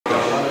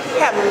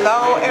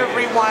Hello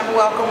everyone,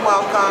 welcome.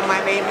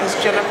 My name is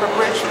Jennifer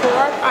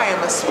Bridgeport. I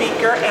am a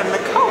speaker and the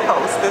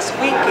co-host this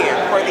weekend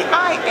for the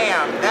I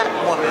Am That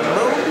Woman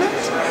movement.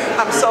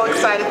 I'm so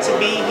excited to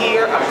be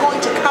here. I'm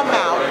going to come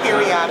out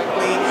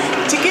periodically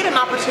to get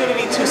an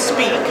opportunity to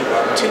speak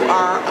to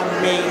our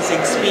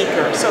amazing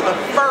speaker. So the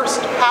first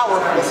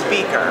powerful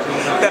speaker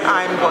that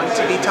I'm going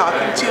to be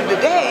talking to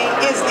today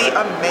is the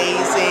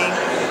amazing,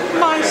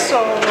 my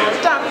soul,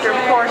 Dr.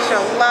 Portia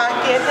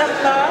Lockett.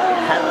 Hello.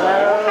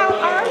 Hello. How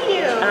are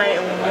you? I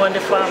am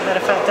wonderful. Matter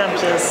of fact, I'm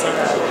just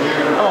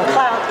on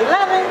cloud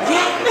 11.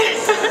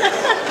 Yes.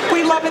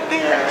 We love it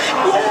there.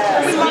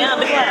 Yes. We love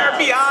Beyond it there.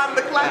 Beyond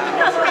the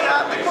clouds.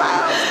 Beyond the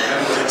clouds.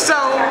 So,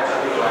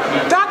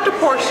 Dr.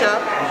 Portia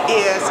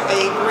is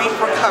a grief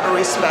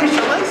recovery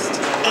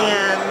specialist.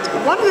 And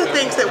one of the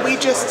things that we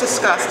just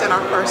discussed in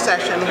our first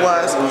session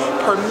was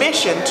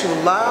permission to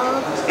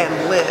love and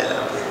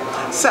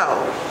live. So,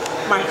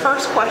 my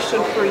first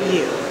question for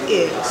you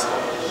is,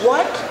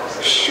 what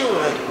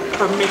should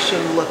permission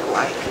look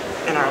like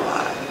in our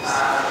lives?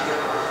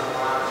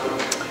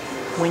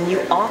 When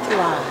you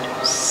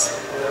authorize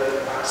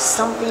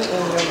something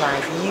in your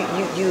life,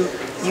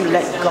 you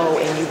let go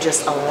and you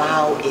just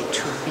allow it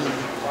to be.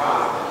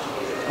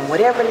 And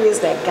whatever it is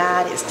that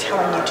God is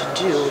telling you to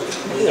do,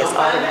 He has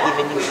already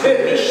given you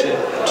permission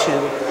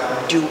to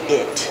do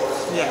it.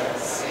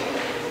 Yes.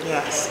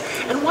 Yes.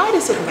 And why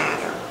does it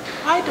matter?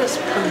 Why does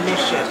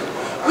permission?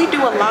 We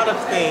do a lot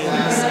of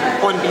things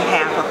on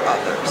behalf of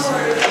others.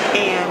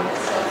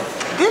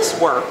 And this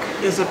work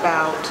is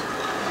about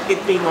it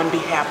being on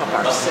behalf of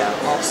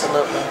ourselves.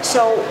 Absolutely.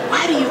 So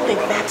why do you think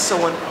that's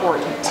so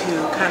important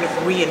to kind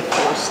of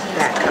reinforce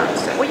that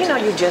concept? Well,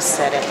 you just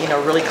said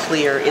it, really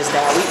clear, is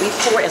that we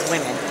pour as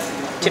women.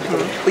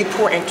 Typically, we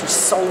pour into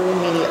so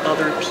many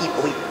other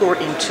people. We pour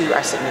into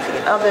our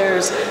significant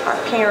others,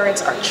 our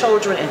parents, our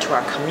children, into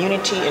our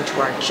community, into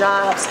our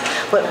jobs.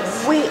 But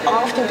we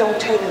often don't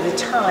take the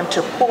time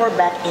to pour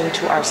back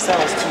into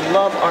ourselves, to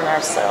love on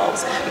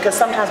ourselves. Because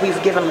sometimes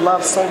we've given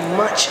love so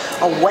much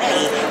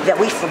away that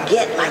we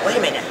forget, like, wait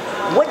a minute,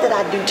 what did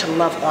I do to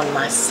love on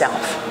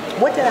myself?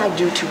 What did I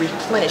do to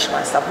replenish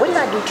myself? What did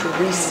I do to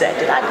reset?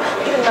 Did I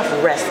get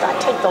enough rest? Did I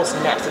take those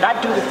naps? Did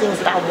I do the things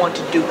that I want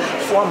to do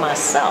for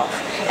myself?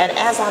 And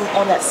as I'm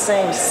on that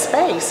same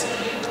space,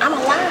 I'm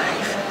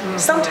alive.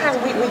 Sometimes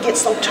we get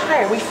so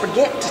tired, we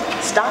forget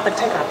to stop and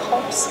take our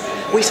pulse.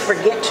 We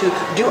forget to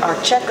do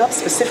our checkup,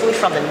 specifically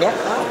from the neck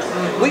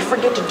up. We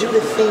forget to do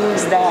the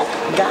things that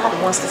God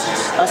wants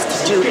us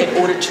to do in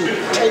order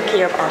to take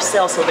care of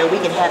ourselves so that we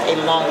can have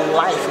a long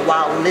life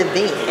while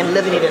living, and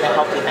living it in a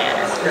healthy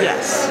manner.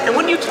 Yes. And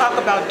when you talk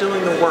about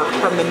doing the work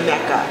from the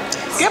neck up,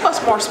 give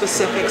us more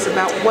specifics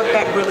about what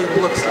that really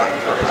looks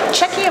like.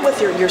 Check in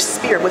with your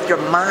spirit, with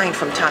your mind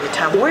from time to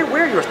time. Where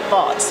are your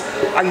thoughts?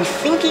 Are you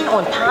thinking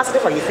on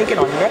positive? Are you thinking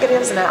on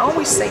negatives? And I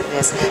always say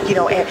this,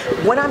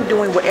 and when I'm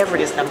doing whatever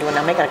it is that I'm doing,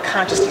 I'm making a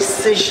conscious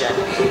decision.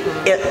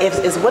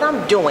 Is what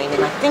I'm doing,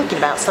 and I'm thinking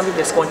about something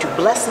that's going to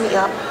bless me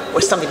up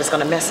or something that's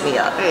going to mess me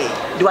up?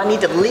 Do I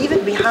need to leave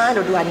it behind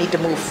or do I need to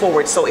move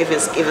forward? So if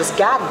it's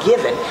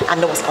God-given, I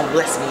know it's going to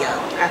bless me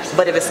up. Absolutely.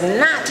 But if it's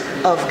not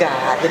of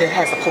God, then it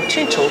has the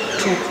potential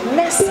to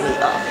mess me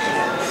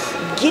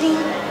up. Getting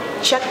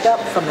checked up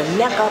from the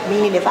neck up,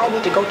 meaning if I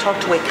need to go talk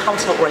to a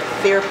counselor or a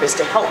therapist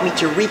to help me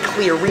to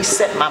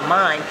reset my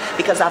mind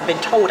because I've been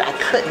told I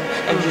couldn't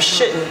and you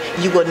shouldn't,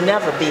 you will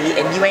never be,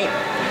 and you ain't,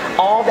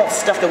 all that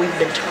stuff that we've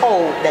been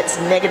told that's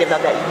negative,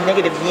 of that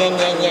negative yang,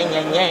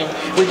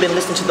 we've been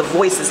listening to the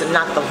voices and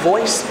not the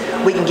voice,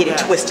 we can get it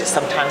twisted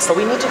sometimes. So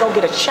we need to go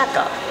get a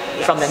checkup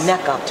from the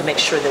neck up to make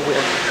sure that we're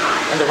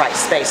in the right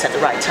space at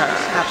the right time.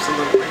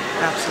 Absolutely,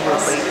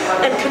 absolutely.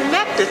 And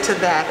connected to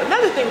that,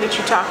 another thing that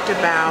you talked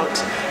about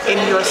in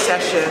your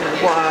session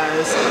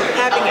was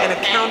having an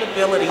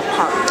accountability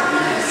partner.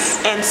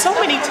 And so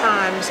many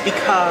times,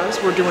 because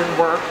we're doing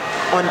work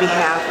on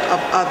behalf of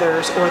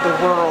others or the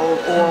world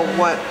or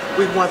what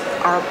we want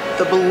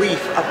the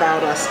belief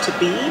about us to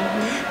be,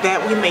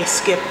 that we may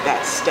skip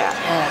that step.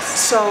 Yes.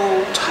 So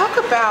talk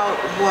about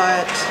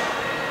what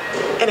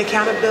an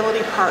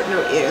accountability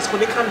partner is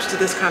when it comes to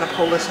this kind of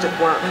holistic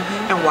work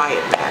and why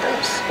it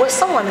matters. Well,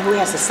 someone who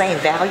has the same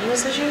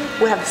values as you,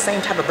 who have the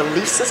same type of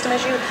belief system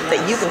as you,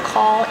 that you can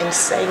call and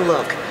say,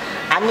 look,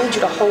 I need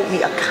you to hold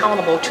me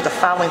accountable to the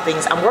following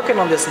things. I'm working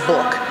on this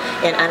book,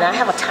 and I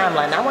have a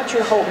timeline. I want you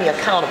to hold me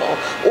accountable.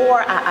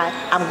 Or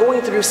I'm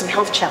going through some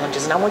health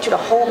challenges, and I want you to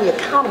hold me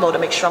accountable to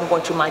make sure I'm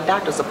going to my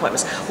doctor's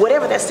appointments.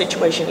 Whatever that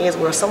situation is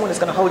where someone is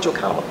going to hold you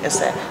accountable and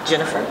say,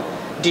 Jennifer,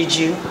 did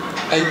you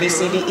A, B,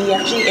 C, D, E,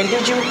 F, G, and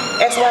did you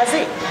X, Y,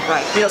 Z?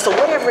 Right. So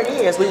whatever it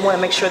is, we want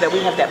to make sure that we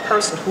have that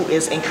person who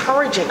is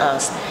encouraging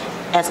us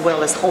as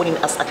well as holding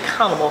us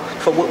accountable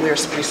for what we're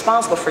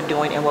responsible for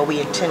doing and what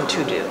we intend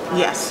to do.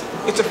 Yes.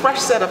 It's a fresh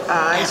set of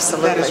eyes.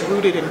 Absolutely. That is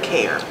rooted in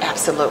care.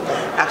 Absolutely.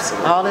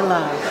 Absolutely. All in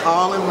love.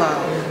 All in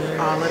love.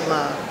 All in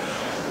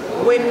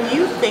love. When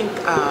you think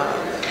of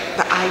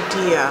the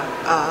idea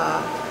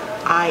of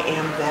I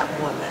am that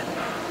woman,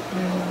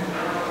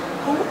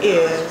 who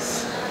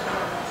is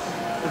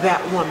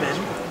that woman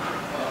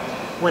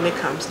when it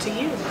comes to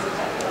you?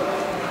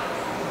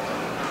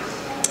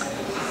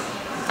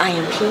 I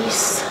am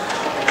peace.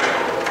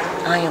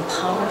 I am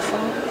powerful.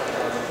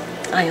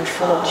 I am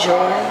full of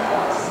joy.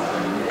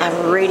 I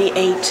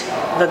radiate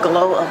the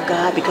glow of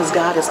God because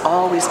God is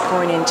always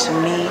pouring into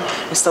me.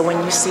 And so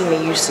when you see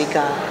me, you see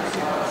God.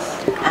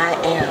 I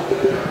am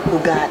who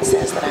God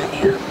says that I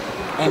am.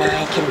 And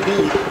I can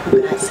be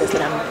who God says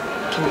that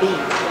I can be.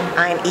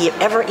 I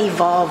am ever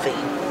evolving.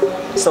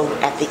 So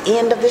at the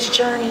end of this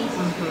journey,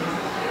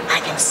 I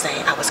can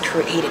say I was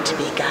created to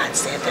be. God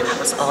said that I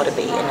was all to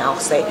be. And I'll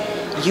say,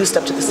 used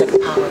up to the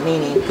second power,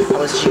 meaning I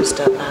was used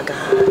up by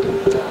God.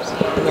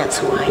 And that's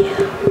who I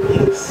am.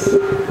 Yes,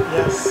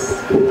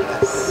 yes,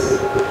 yes.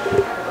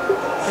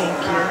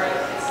 Thank you.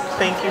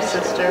 Thank you,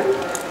 sister.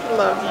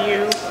 Love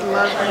you.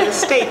 Love you.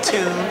 Stay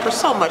tuned for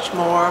so much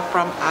more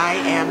from I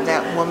Am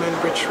That Woman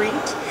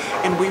Retreat.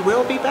 And we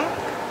will be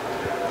back.